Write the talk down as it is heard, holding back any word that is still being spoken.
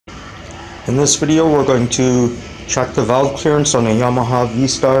In this video we're going to check the valve clearance on a Yamaha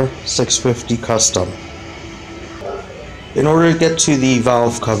V-Star 650 Custom. In order to get to the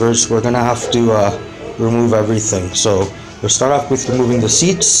valve covers, we're going to have to remove everything. So we'll start off with removing the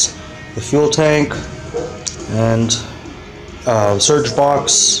seats, the fuel tank, and surge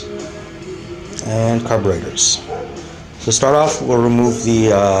box, and carburetors. To start off, we'll remove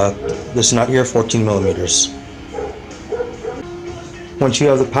this nut here, 14 millimeters. Once you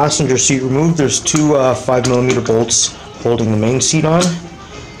have the passenger seat removed, there's two 5 millimeter bolts holding the main seat on.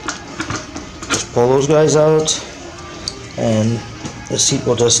 Just pull those guys out, and the seat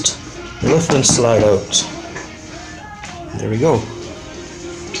will just lift and slide out. There we go.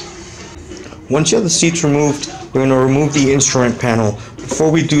 Once you have the seats removed, we're going to remove the instrument panel.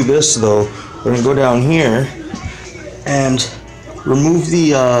 Before we do this though, we're going to go down here and remove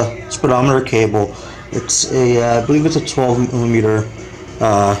the speedometer cable. It's I believe it's a 12 millimeter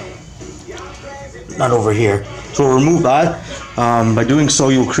nut over here. So we'll remove that. By doing so,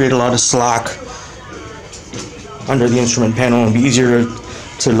 you'll create a lot of slack under the instrument panel, and it'll be easier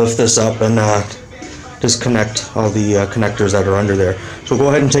to lift this up and disconnect all the connectors that are under there. So go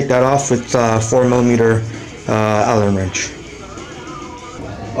ahead and take that off with 4 millimeter Allen wrench.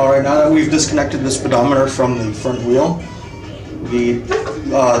 Alright, now that we've disconnected the speedometer from the front wheel, we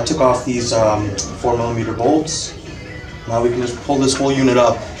took off these 4 millimeter bolts. Now we can just pull this whole unit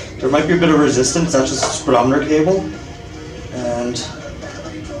up. There might be a bit of resistance, that's just the speedometer cable. And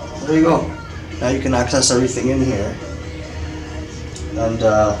there you go. Now you can access everything in here. And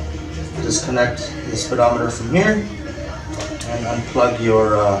disconnect the speedometer from here and unplug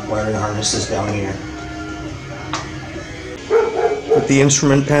your wiring harnesses down here. With the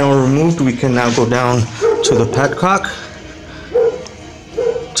instrument panel removed, we can now go down to the petcock,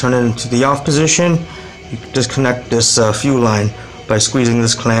 turn it into the off position. You can disconnect this fuel line by squeezing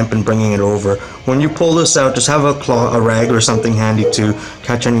this clamp and bringing it over. When you pull this out, just have a rag or something handy to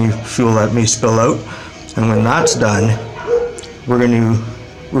catch any fuel that may spill out. And when that's done, we're going to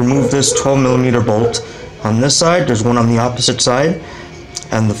remove this 12 millimeter bolt on this side. There's one on the opposite side,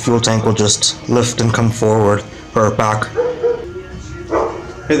 and the fuel tank will just lift and come forward or back.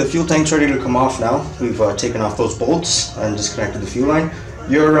 Okay, the fuel tank's ready to come off now. We've taken off those bolts and disconnected the fuel line.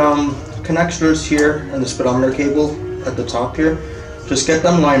 Your connectors here and the speedometer cable at the top here, just get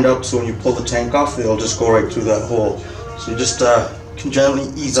them lined up so when you pull the tank off, they'll just go right through that hole. So you just can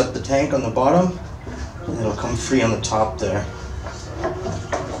gently ease up the tank on the bottom, and it'll come free on the top there.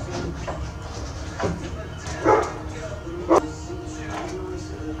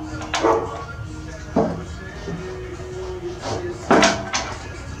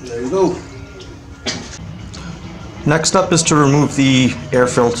 There you go. Next up is to remove the air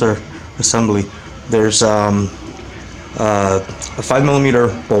filter assembly. There's a 5 millimeter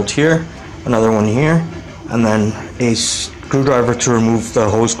bolt here, another one here, and then a screwdriver to remove the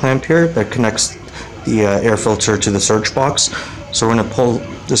hose clamp here that connects the air filter to the surge box. So we're going to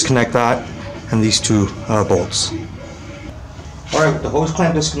disconnect that and these two bolts. Alright, with the hose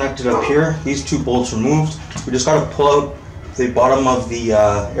clamp disconnected up here, these two bolts removed, we just got to pull out the bottom of the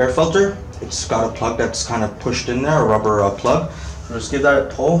air filter. It's got a plug that's kind of pushed in there, a rubber plug. So just give that a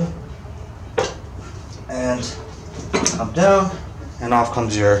pull, and up, down, and off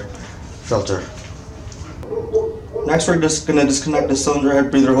comes your filter. Next, we're just going to disconnect the cylinder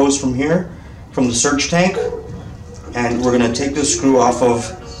head breather hose from here, from the surge tank, and we're going to take the screw off of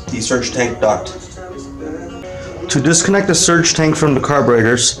the surge tank duct. To disconnect the surge tank from the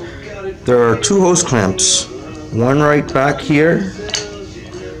carburetors, there are two hose clamps. One right back here,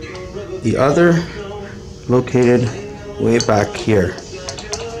 the other located way back here.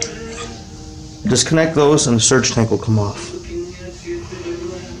 Disconnect those and the surge tank will come off.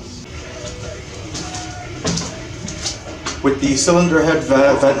 With the cylinder head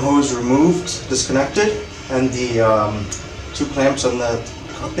vent hose removed, disconnected, and the two clamps on the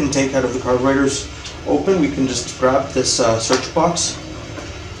intake head of the carburetors open, we can just grab this surge box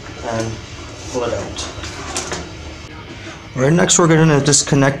and pull it out. Alright, next we're going to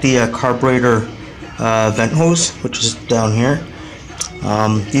disconnect the carburetor vent hose, which is down here.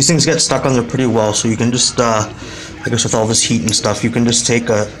 These things get stuck on there pretty well, so you can just, I guess with all this heat and stuff, you can just take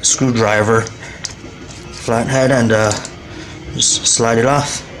a screwdriver, flathead, and just slide it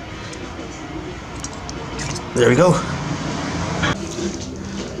off. There we go.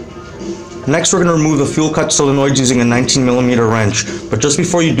 Next we're going to remove the fuel cut solenoids using a 19 millimeter wrench. But just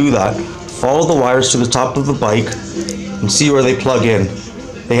before you do that, follow the wires to the top of the bike and see where they plug in.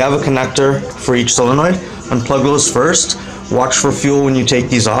 They have a connector for each solenoid. Unplug those first. Watch for fuel when you take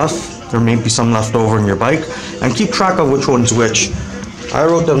these off. There may be some left over in your bike. And keep track of which one's which. I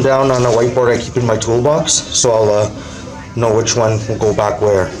wrote them down on a whiteboard I keep in my toolbox, so I'll know which one will go back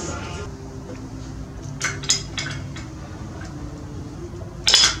where.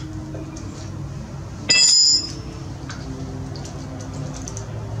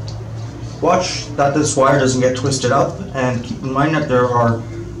 Watch that this wire doesn't get twisted up, and keep in mind that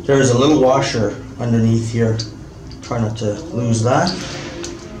there is a little washer underneath here. Try not to lose that.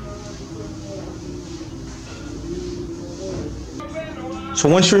 So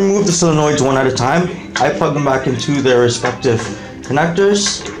once you remove the solenoids one at a time, I plug them back into their respective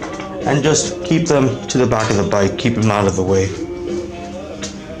connectors and just keep them to the back of the bike, keep them out of the way.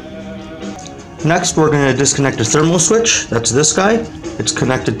 Next, we're going to disconnect the thermal switch. That's this guy. It's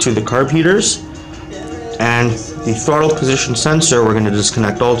connected to the carb heaters. And the throttle position sensor we're going to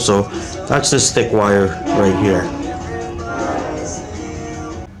disconnect also. That's this thick wire right here.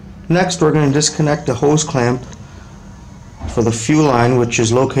 Next, we're going to disconnect the hose clamp for the fuel line, which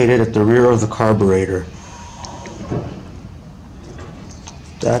is located at the rear of the carburetor.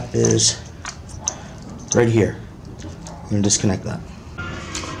 That is right here. I'm going to disconnect that.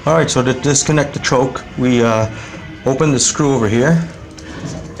 Alright, so to disconnect the choke, we open the screw over here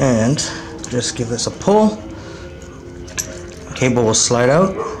and just give this a pull. The cable will slide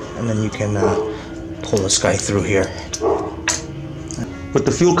out, and then you can pull this guy through here. With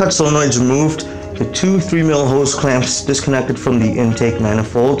the fuel cut solenoids removed, the two 3mm hose clamps disconnected from the intake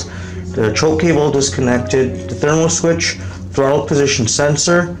manifold, the choke cable disconnected, the thermal switch, throttle position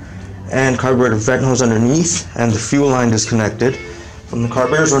sensor, and carburetor vent hose underneath, and the fuel line disconnected from the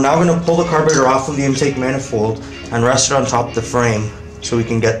carburetors. We're now going to pull the carburetor off of the intake manifold and rest it on top of the frame so we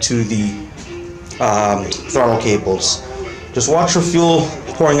can get to the throttle cables. Just watch for fuel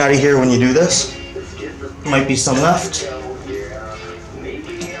pouring out of here when you do this. Might be some left.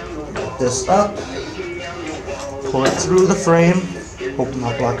 Get this up. Pull it through the frame. Hope I'm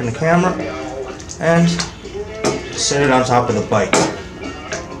not blocking the camera. And set it on top of the bike.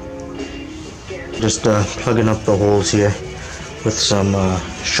 Just plugging up the holes here with some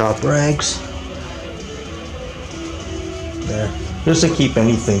shop rags. There. Just to keep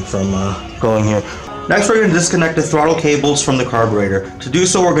anything from going here. Next, we're going to disconnect the throttle cables from the carburetor. To do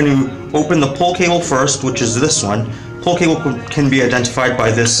so, we're going to open the pull cable first, which is this one. Pull cable can be identified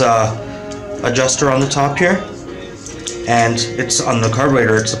by this adjuster on the top here. And it's on the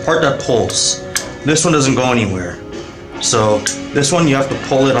carburetor. It's the part that pulls. This one doesn't go anywhere. So this one, you have to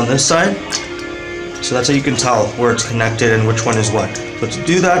pull it on this side. So that's how you can tell where it's connected and which one is what. But to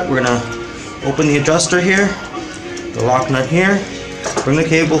do that, we're going to open the adjuster here, the lock nut here, bring the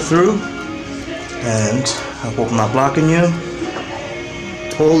cable through, and I hope I'm not blocking you.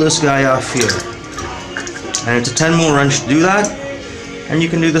 Pull this guy off here. And it's a 10mm wrench to do that. And you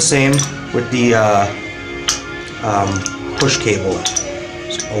can do the same with the push cable.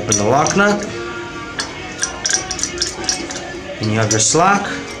 So open the lock nut, and you have your slack.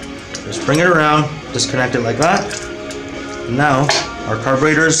 Just bring it around, disconnect it like that. And now our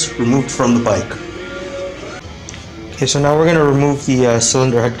carburetor is removed from the bike. Okay, so now we're going to remove the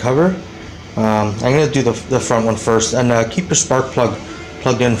cylinder head cover. I'm going to do the front one first, and keep your spark plug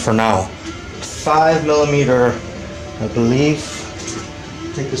plugged in for now. 5mm, I believe.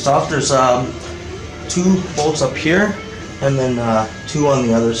 Take this off. There's 2 bolts up here, and then 2 on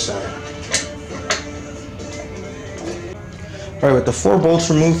the other side. Alright, with the 4 bolts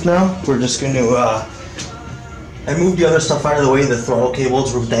removed now, we're just going to I moved the other stuff out of the way. The throttle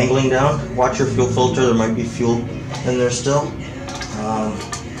cables were dangling down. Watch your fuel filter, there might be fuel in there still.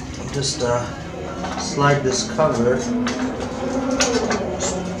 Just slide this cover.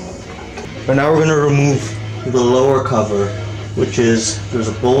 But now we're going to remove the lower cover, which is, there's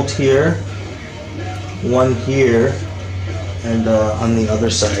a bolt here, one here, and on the other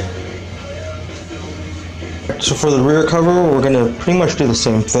side. So for the rear cover, we're going to pretty much do the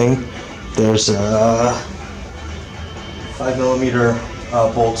same thing. There's 5mm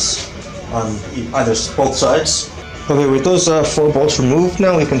bolts on both sides. Okay, with those 4 bolts removed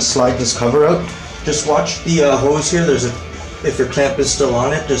now, we can slide this cover out. Just watch the hose here. If your clamp is still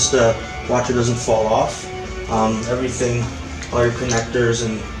on it, just watch it doesn't fall off. Everything, all your connectors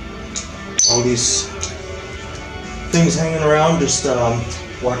and all these things hanging around, just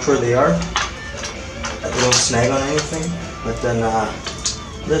watch where they are. They don't snag on anything, but then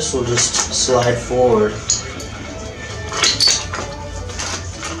this will just slide forward.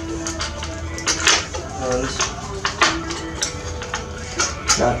 And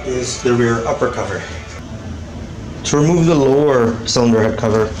that is the rear upper cover. To remove the lower cylinder head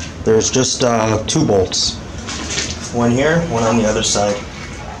cover, there's just 2 bolts. One here, one on the other side.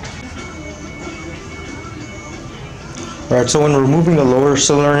 Alright, so when removing the lower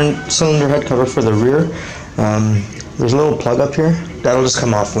cylinder head cover for the rear, there's a little plug up here. That'll just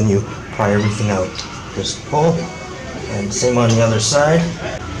come off when you pry everything out. Just pull, and same on the other side.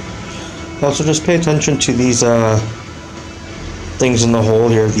 Also, just pay attention to these things in the hole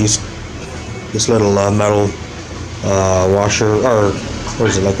here. This little metal washer, or what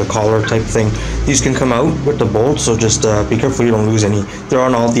is it, like a collar type thing. These can come out with the bolts, so just be careful you don't lose any. They're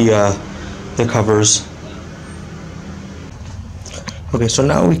on all the covers. Okay, so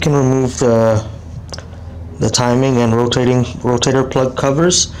now we can remove the timing and rotator plug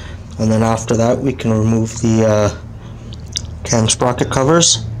covers, and then after that we can remove the cam sprocket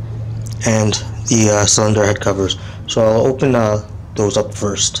covers and the cylinder head covers. So I'll open those up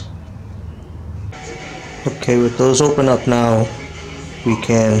first. Okay, with those open up now, we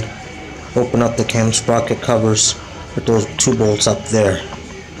can open up the cam sprocket covers with those two bolts up there.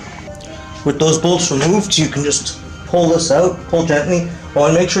 With those bolts removed, you can just pull this out, pull gently. Oh,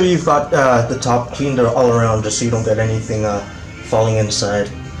 and make sure you've got the top cleaned all around, just so you don't get anything falling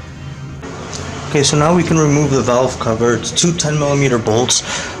inside. Okay, so now we can remove the valve cover. It's two 10mm bolts,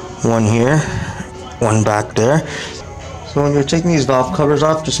 one here, one back there. So when you're taking these valve covers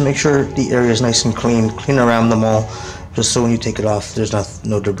off, just make sure the area is nice and clean around them all, just so when you take it off, there's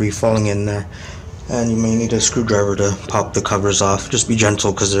no debris falling in there. And you may need a screwdriver to pop the covers off. Just be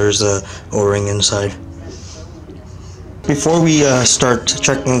gentle, because there's a O-ring inside. Before we start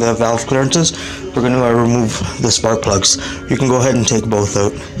checking the valve clearances, we're going to remove the spark plugs. You can go ahead and take both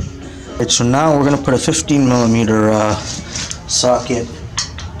out. Right, so now we're going to put a 15mm socket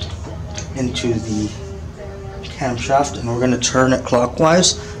into the camshaft, and we're going to turn it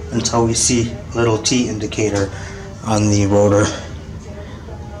clockwise until we see a little T indicator on the rotor.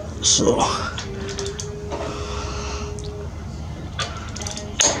 So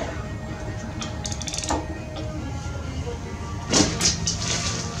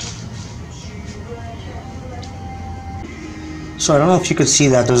I don't know if you could see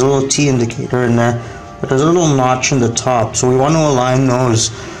that, there's a little T indicator in there, but there's a little notch in the top, so we want to align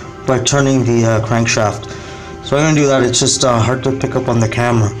those by turning the crankshaft. So I'm going to do that. It's just hard to pick up on the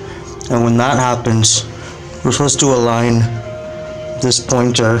camera, and when that happens, we're supposed to align this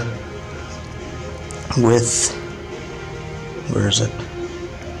pointer with, where is it,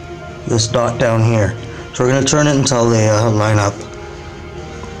 this dot down here. So we're going to turn it until they line up.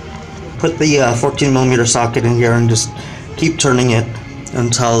 Put the 14mm socket in here and just keep turning it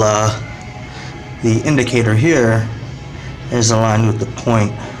until the indicator here is aligned with the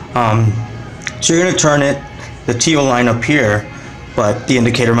point. So you're going to turn it, the T will line up here, but the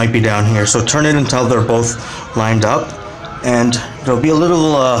indicator might be down here. So turn it until they're both lined up, and there'll be a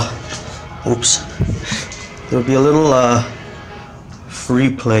little, there'll be a little free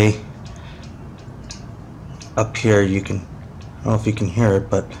play up here. You can, I don't know if you can hear it,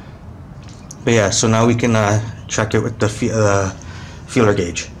 but yeah, so now we can check it with the feeler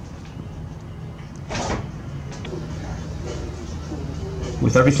gauge.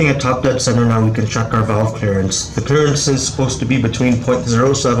 With everything at top dead center now, we can check our valve clearance. The clearance is supposed to be between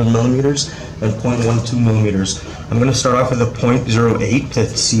 0.07mm and 0.12mm. I'm going to start off with a 0.08 to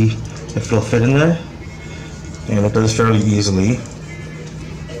see if it'll fit in there, and it does fairly easily.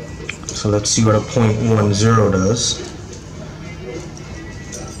 So let's see what a 0.10 does.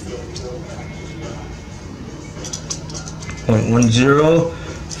 .10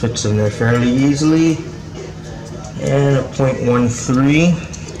 fits in there fairly easily, and a 0.13,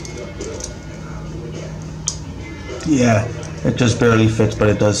 yeah, it just barely fits, but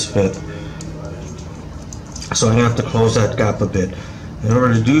it does fit. So I'm going to have to close that gap a bit. In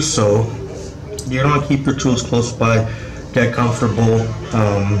order to do so, you're going to keep your tools close by, get comfortable,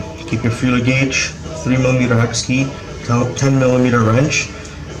 keep your feeler gauge, 3mm hex key, 10mm wrench,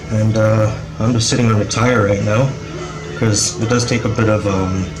 and I'm just sitting on a tire right now, because it does take a bit of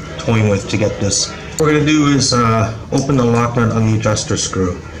toying with to get this. What we're going to do is open the lock nut on the adjuster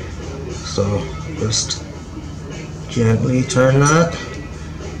screw. So just gently turn that,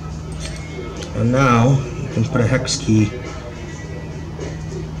 and now you can put a hex key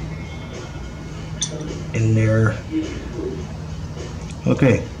in there.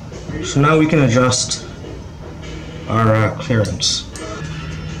 Okay, so now we can adjust our clearance.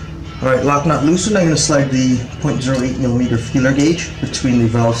 Alright, lock nut loosened. I'm going to slide the 0.08mm feeler gauge between the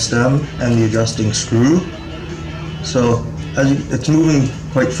valve stem and the adjusting screw. So it's moving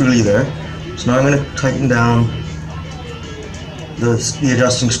quite freely there. So now I'm going to tighten down the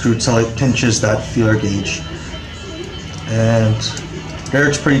adjusting screw until it pinches that feeler gauge. And there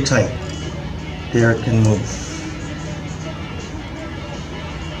it's pretty tight. There it can move.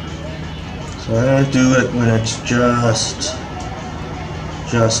 So So I'm gonna do it when it's just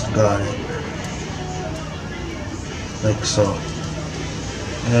got it, like so,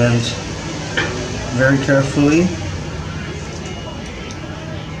 and very carefully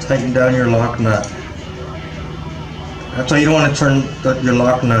tighten down your lock nut. That's why you don't want to turn your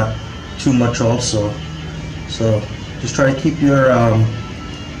lock nut too much also. So just try to keep your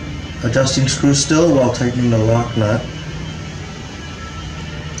adjusting screw still while tightening the lock nut.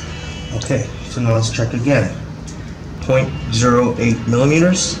 Okay, so now let's check again. 0.08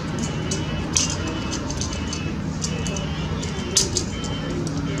 millimeters.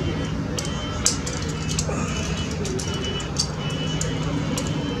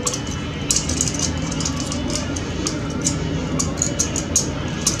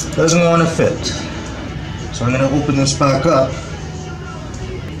 Doesn't want to fit. So I'm going to open this back up.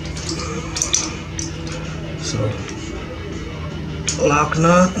 So, lock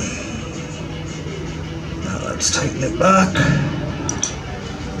nut. Now let's tighten it back.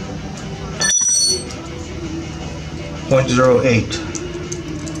 0.08.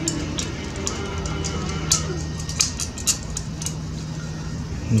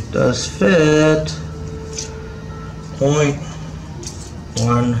 It does fit. 0.10.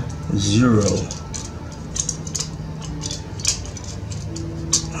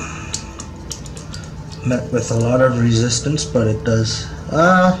 Met with a lot of resistance, but it does.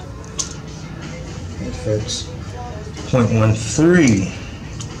 It fits. 0.13.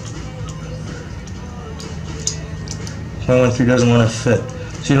 0.13 doesn't want to fit.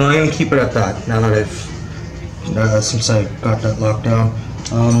 So you know, I'm going to keep it at that now that since I got that locked down.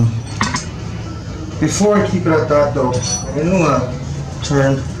 Before I keep it at that though, I'm going to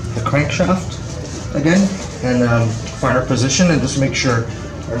turn the crankshaft again and find our position and just make sure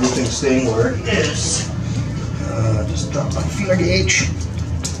everything's staying where it is. Just drop my feeler gauge.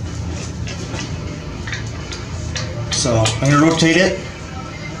 So I'm going to rotate it.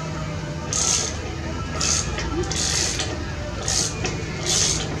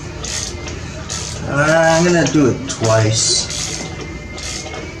 I'm going to do it twice.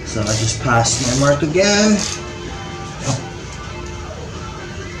 So I just passed my mark again.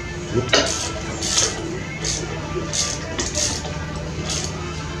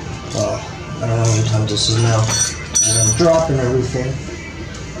 Well, I don't know how many times this is now. And I'm dropping everything.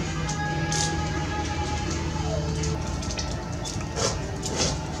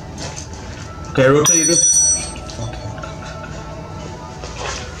 Okay, I rotated it.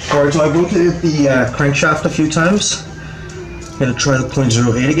 Alright, so I rotated the crankshaft a few times. I'm going to try the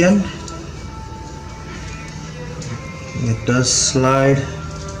 0.08 again. It does slide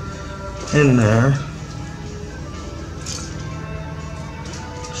in there.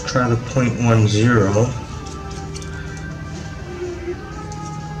 Let's try the 0.10.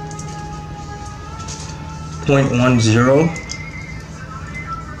 0.10.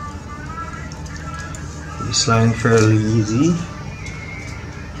 It's sliding fairly easy.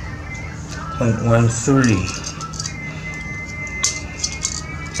 0.13.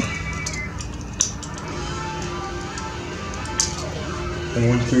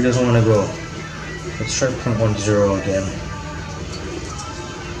 0.13 doesn't want to go. Let's try 0.10 again.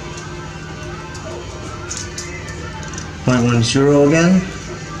 0.10 again.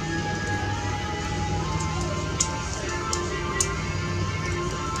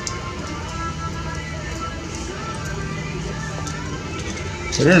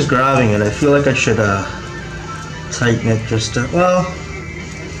 It is grabbing it. I feel like I should tighten it just to, well,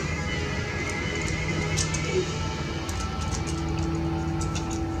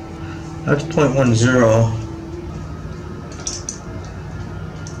 that's 0.10.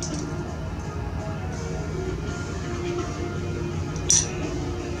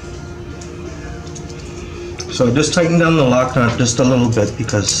 So I just tightened down the lock nut just a little bit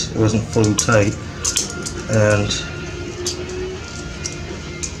because it wasn't fully tight, and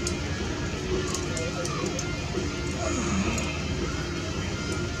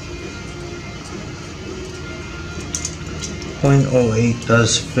 0.08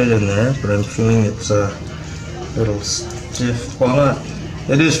 does fit in there, but I'm feeling it's a little stiff. Well, not.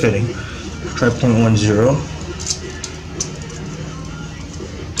 It is fitting. Try 0.10.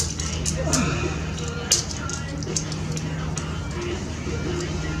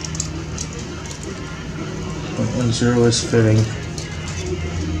 .10 is fitting.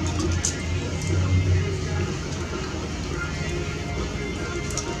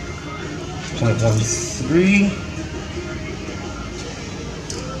 .13.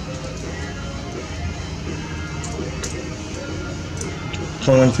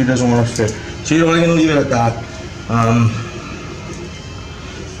 0.13 doesn't want to fit. So you know, I'm going to leave it at that.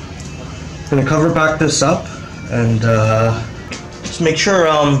 Gonna cover back this up and just make sure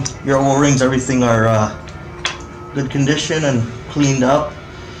your O-rings, everything are good condition and cleaned up.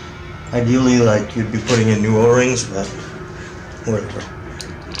 Ideally, like you'd be putting in new O-rings, but whatever.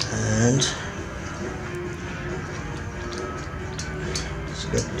 And let's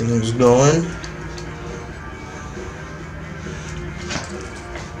get things going.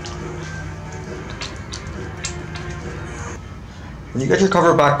 When you get your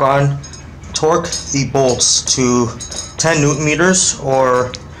cover back on, torque the bolts to 10 Newton meters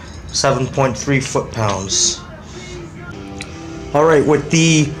or 7.3 foot-pounds. Alright, with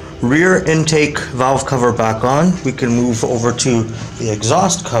the rear intake valve cover back on, we can move over to the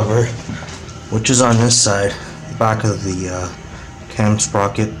exhaust cover, which is on this side, back of the cam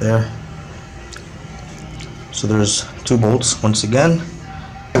sprocket there. So there's 2 bolts once again.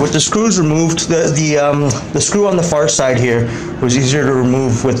 With the screws removed, the screw on the far side here was easier to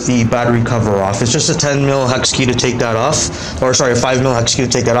remove with the battery cover off. It's just a 10 mil hex key to take that off, or sorry, a 5 mil hex key to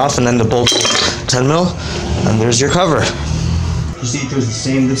take that off, and then the bolt 10 mil, and there's your cover. Procedure is the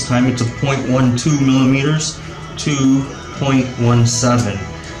same this time. It's a 0.12 millimeters to 0.17.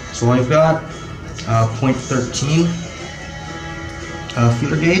 So I've got 0.13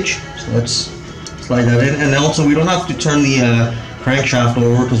 feeler gauge. So let's slide that in, and also we don't have to turn the crankshaft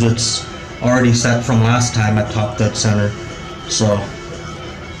over because it's already set from last time at top dead center. So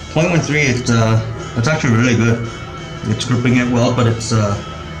 0.13, it's actually really good. It's gripping it well, but it's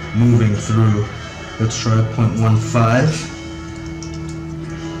moving through. Let's try 0.15.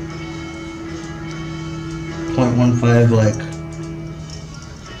 0.15, like,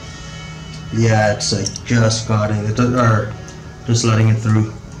 yeah, it's like just got it. Or just letting it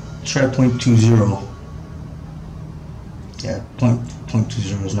through. Let's try 0.20. Yeah,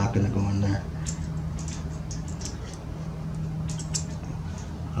 0.20 is not going to go in there.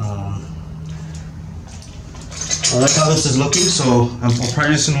 I like how this is looking, so I'm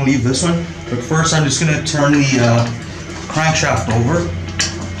probably just going to leave this one. But first I'm just going to turn the crankshaft over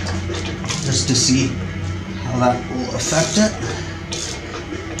just to see how that will affect it.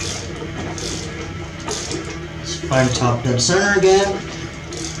 Let's find top dead center again.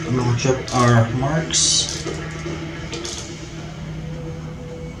 Match up our marks.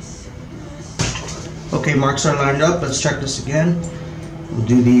 Okay, marks are lined up. Let's check this again. We'll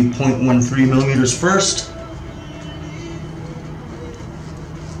do the 0.13 millimeters first.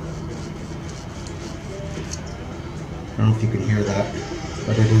 I don't know if you can hear that,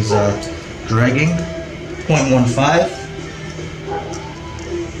 but it is dragging. 0.15.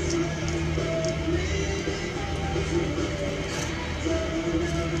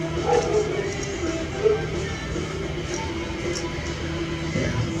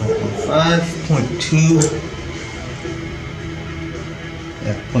 Yeah, 0.2.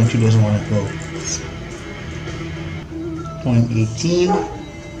 Yeah, 0.2 doesn't want to go. 0.18.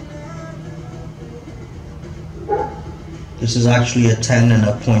 This is actually a 10 and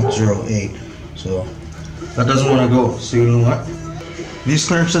a 0.08, so that doesn't want to go. So you know what? These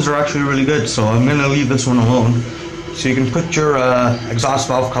clearances are actually really good, so I'm going to leave this one alone. So you can put your exhaust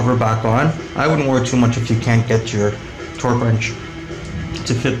valve cover back on. I wouldn't worry too much if you can't get your torque wrench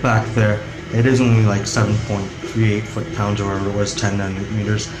to fit back there. It is only like 7.38 foot-pounds or whatever it was, 10 Newton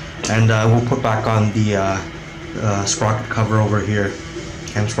meters. And we'll put back on the sprocket cover over here,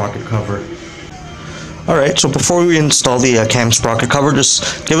 cam sprocket cover. Alright, so before we install the cam sprocket cover,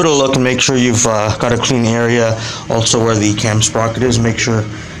 just give it a look and make sure you've got a clean area also where the cam sprocket is. Make sure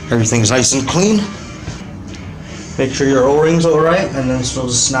everything's nice and clean. Make sure your O-ring's alright, and then it'll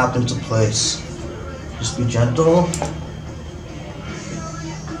just snap into place. Just be gentle.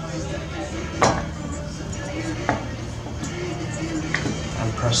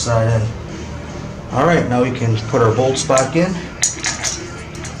 And press that in. Alright, now we can put our bolts back in.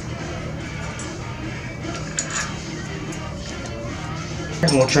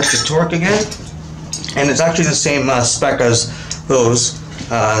 And we'll check the torque again, and it's actually the same spec as those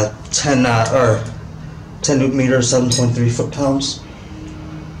 10 Newton meters, 7.3 foot-pounds.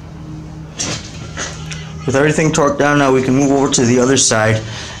 With everything torqued down, now we can move over to the other side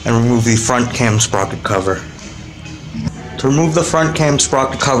and remove the front cam sprocket cover. To remove the front cam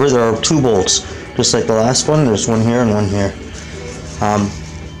sprocket cover, there are 2 bolts, just like the last one. There's one here and one here.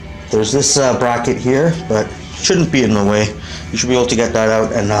 There's this bracket here, but it shouldn't be in the way. You should be able to get that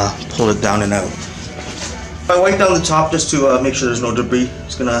out and pull it down and out. If I wipe down the top just to make sure there's no debris,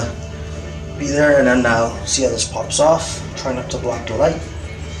 it's gonna be there, and then now see how this pops off. Try not to block the light.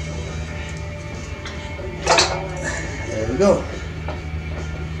 There we go.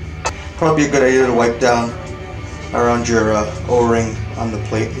 Probably a good idea to wipe down around your O-ring on the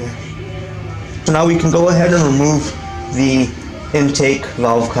plate here. So now we can go ahead and remove the intake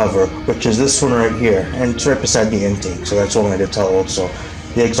valve cover, which is this one right here, and it's right beside the intake, so that's only to tell also.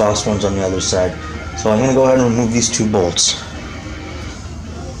 The exhaust one's on the other side. So I'm going to go ahead and remove these two bolts.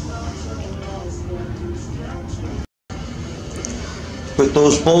 With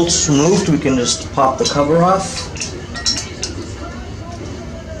those bolts removed, we can just pop the cover off.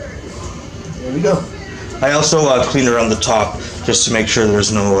 There we go. I also cleaned around the top just to make sure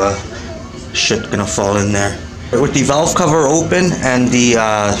there's no shit gonna fall in there. With the valve cover open and the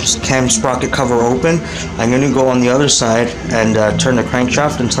cam sprocket cover open, I'm going to go on the other side and turn the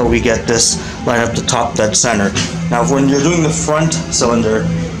crankshaft until we get this line up the top dead center. Now when you're doing the front cylinder,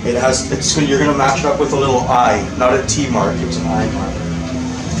 you're going to match it up with a little I, not a T mark, it's an I mark.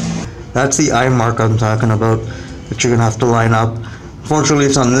 That's the I mark I'm talking about that you're going to have to line up. Fortunately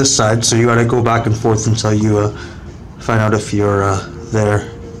it's on this side, so you got to go back and forth until you find out if you're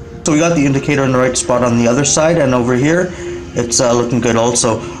there. So we got the indicator in the right spot on the other side, and over here it's looking good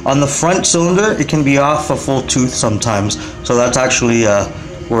also. On the front cylinder it can be off a full tooth sometimes, so that's actually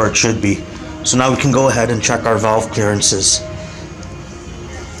where it should be. So now we can go ahead and check our valve clearances.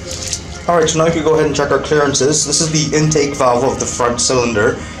 Alright, so now we can go ahead and check our clearances. This is the intake valve of the front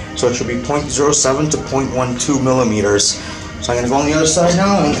cylinder, so it should be 0.07 to 0.12 millimeters. So I'm going to go on the other side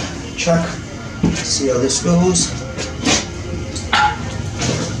now and check, see how this goes.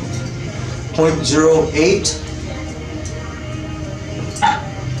 0.08,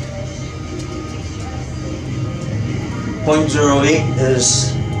 0.08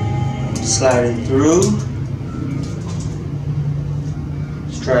 is sliding through.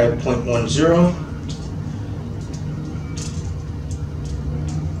 Let's try 0.10.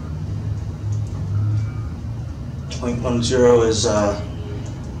 0.10 is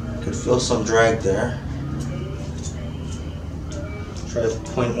could feel some drag there. Try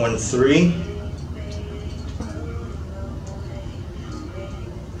 0.13.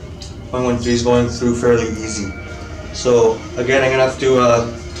 0.13 is going through fairly easy. So again, I'm going to have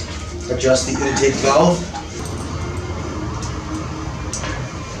to adjust the intake valve.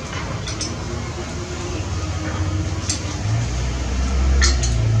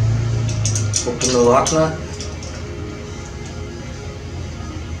 Open the lock nut.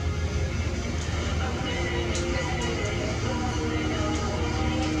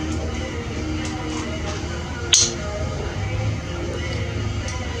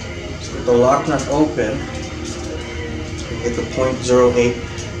 The lock nut open, get the 0.08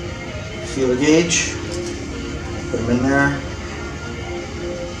 feeler gauge, put them in there.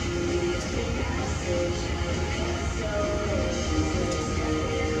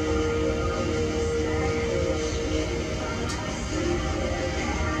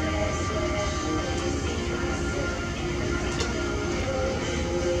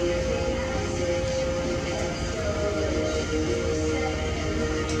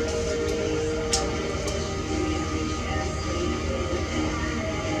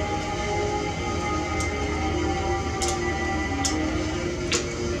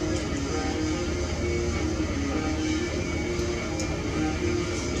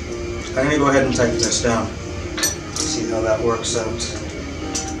 I'm going to go ahead and tighten this down, see how that works out.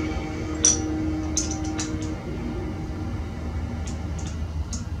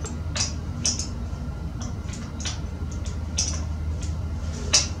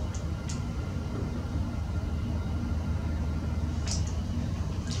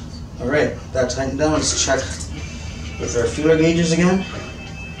 Alright, that's tightened down. Let's check with our feeler gauges again.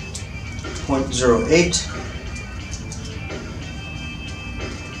 0.08.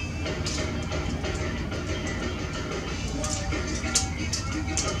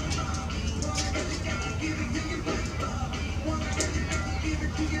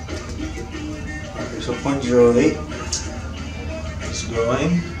 0.08 is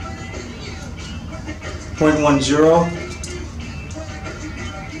going. 0.10.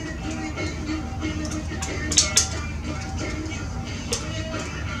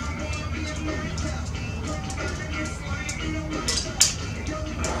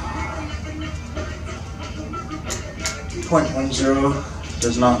 0.10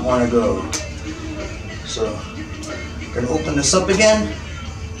 does not want to go. So I'm going to open this up again.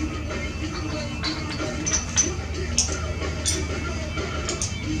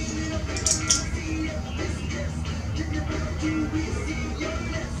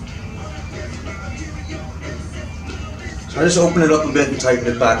 So I just open it up a bit and tighten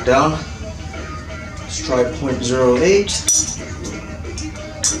it back down. Let's try 0.08.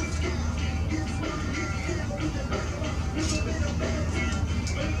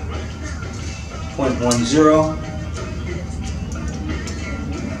 0.10.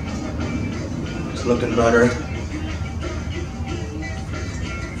 looking better.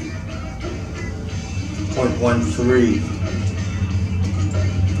 0.13.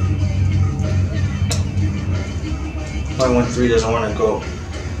 0.13 doesn't want to go,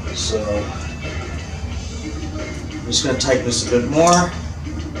 so I'm just going to tighten this a bit more.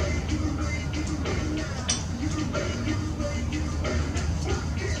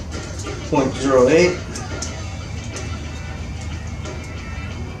 0.08.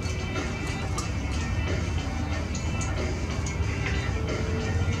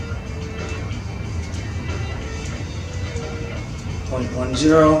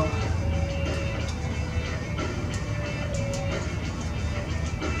 0.10.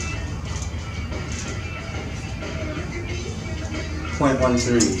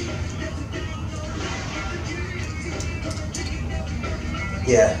 0.13.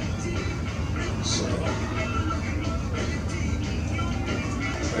 Yeah. So,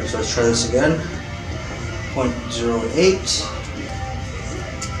 alright, so let's try this again. 0.08.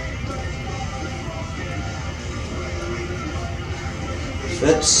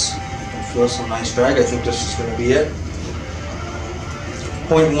 Fits. I can feel some nice drag. I think this is going to be it.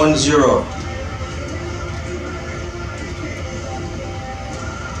 0.10.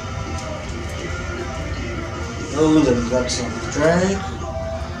 Oh, then got some drag.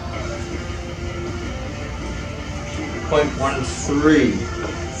 0.13.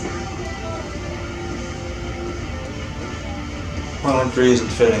 0.13 isn't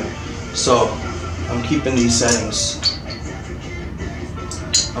fitting, so I'm keeping these settings.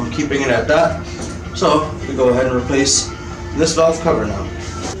 I'm keeping it at that. So we go ahead and replace this valve cover now.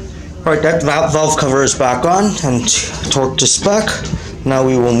 Alright, that valve cover is back on and torqued to spec. Now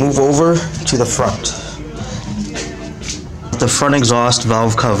we will move over to the front. The front exhaust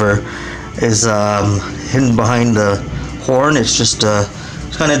valve cover is hidden behind the horn. It's just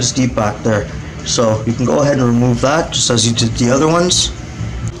it's kind of just deep back there. So you can go ahead and remove that just as you did the other ones.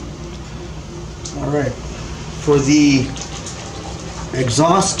 Alright, for the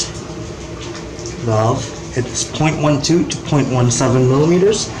exhaust valve, it's 0.12 to 0.17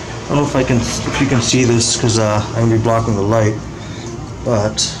 millimeters. I don't know if you can see this because I'm going to be blocking the light,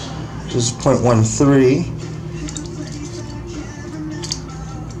 but this is 0.13.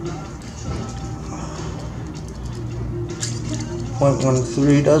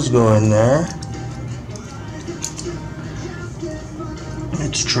 0.13 does go in there.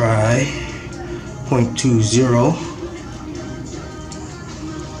 Let's try 0.20.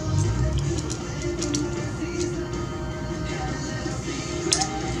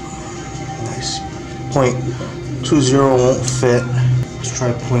 Nice. 0.20 won't fit. Let's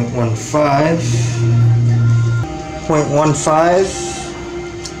try 0.15.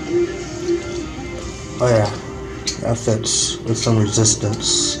 0.15. Oh yeah, that fits with some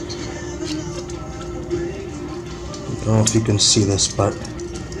resistance. I don't know if you can see this, but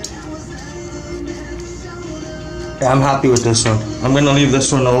yeah, I'm happy with this one. I'm going to leave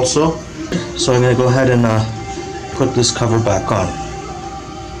this one also. So I'm going to go ahead and put this cover back on.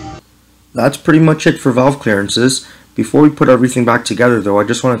 That's pretty much it for valve clearances. Before we put everything back together though, I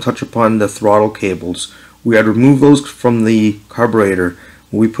just want to touch upon the throttle cables. We had removed those from the carburetor.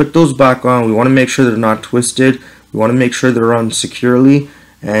 When we put those back on, we want to make sure they're not twisted. We want to make sure they're on securely.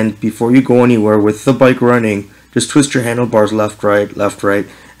 And before you go anywhere with the bike running, just twist your handlebars left, right,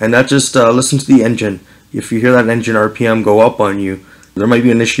 and that just listen to the engine. If you hear that engine RPM go up on you, there might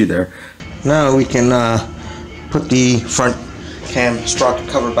be an issue there. Now we can put the front cam sprocket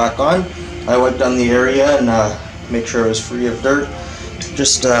cover back on. I wiped down the area and make sure it was free of dirt.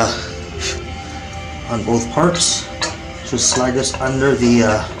 Just on both parts. Just slide this under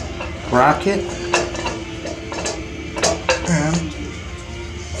the bracket and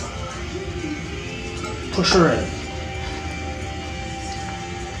push her in.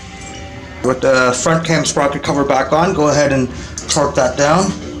 With the front cam sprocket cover back on, go ahead and torque that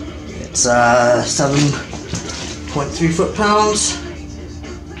down. It's 7.3 foot-pounds.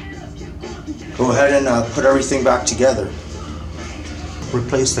 Go ahead and put everything back together.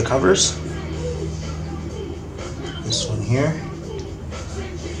 Replace the covers. This one here.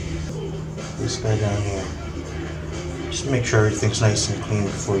 This guy down here. Just make sure everything's nice and clean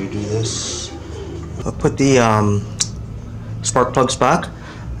before you do this. I'll put the spark plugs back,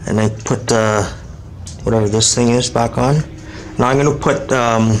 and I put whatever this thing is back on. Now I'm going to put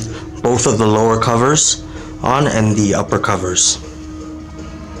both of the lower covers on and the upper covers.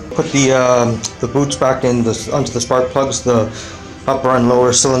 Put the boots back in onto the spark plugs. The upper and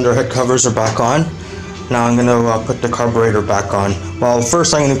lower cylinder head covers are back on. Now I'm going to put the carburetor back on. Well,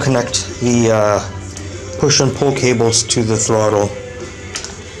 first I'm going to connect the push and pull cables to the throttle.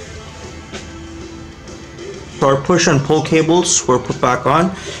 So our push and pull cables were put back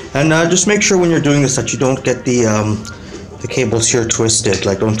on, and just make sure when you're doing this that you don't get the cables here twisted.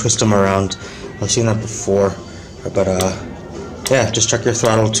 Like, don't twist them around. I've seen that before, but yeah, just check your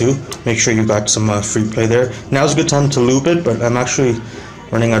throttle too. Make sure you got some free play there. Now's a good time to lube it, but I'm actually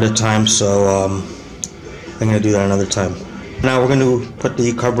running out of time, so I'm gonna do that another time. Now we're going to put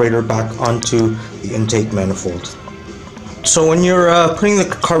the carburetor back onto the intake manifold. So when you're putting the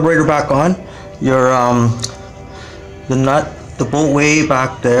carburetor back on, your the nut, the bolt way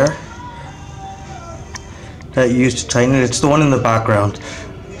back there that you used to tighten it, it's the one in the background,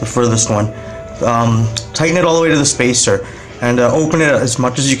 the furthest one. Tighten it all the way to the spacer, and open it as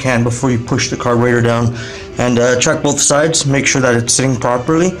much as you can before you push the carburetor down, and check both sides, make sure that it's sitting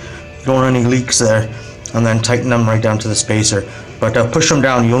properly, you don't want any leaks there, and then tighten them right down to the spacer. But push them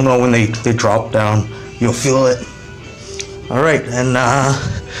down, you'll know when they drop down, you'll feel it. Alright, and now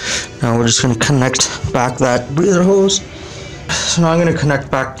we're just going to connect back that breather hose. So now I'm going to connect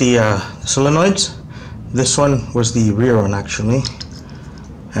back the solenoids. This one was the rear one actually,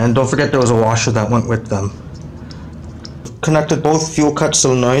 and don't forget there was a washer that went with them. Connected both fuel cut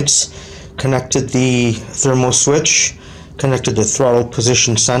solenoids, connected the thermal switch, connected the throttle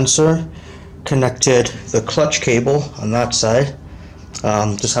position sensor, connected the clutch cable on that side.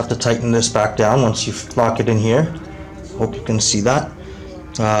 Just have to tighten this back down once you lock it in here. Hope you can see that.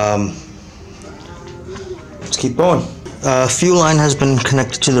 Let's keep going. Fuel line has been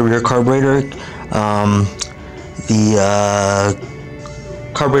connected to the rear carburetor. The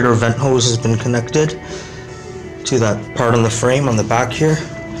carburetor vent hose has been connected to that part on the frame on the back here,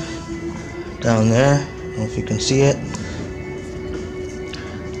 down there. I don't know if you can see it.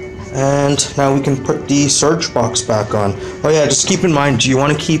 And now we can put the surge box back on. Oh yeah, just keep in mind, you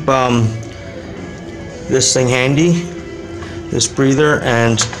want to keep this thing handy, this breather,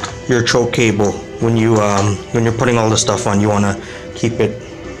 and your choke cable when you're putting all this stuff on. You want to keep it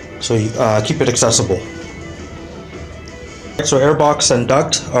so you keep it accessible. So airbox and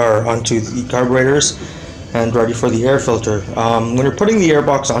duct are onto the carburetors and ready for the air filter. When you're putting the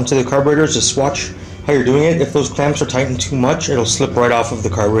airbox onto the carburetors, just watch how you're doing it. If those clamps are tightened too much, it'll slip right off of the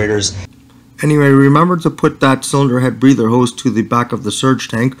carburetors. Anyway, remember to put that cylinder head breather hose to the back of the surge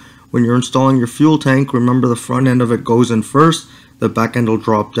tank. When you're installing your fuel tank, remember the front end of it goes in first, the back end will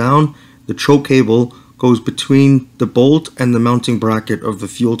drop down. The choke cable goes between the bolt and the mounting bracket of the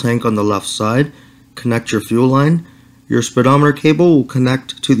fuel tank on the left side. Connect your fuel line. Your speedometer cable will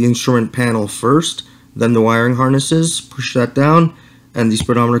connect to the instrument panel first, then the wiring harnesses. Push that down, and the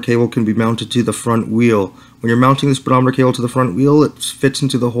speedometer cable can be mounted to the front wheel. When you're mounting the speedometer cable to the front wheel, it fits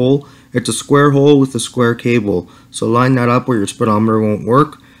into the hole. It's a square hole with a square cable, so line that up where your speedometer won't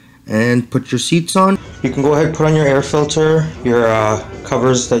work, and put your seats on. You can go ahead and put on your air filter, your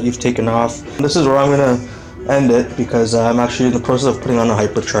covers that you've taken off. This is where I'm going to end it, because I'm actually in the process of putting on a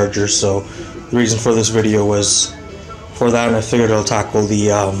hypercharger, so the reason for this video was for that, and I figured I'll tackle the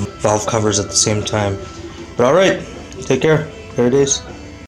valve covers at the same time. But alright, take care. There it is.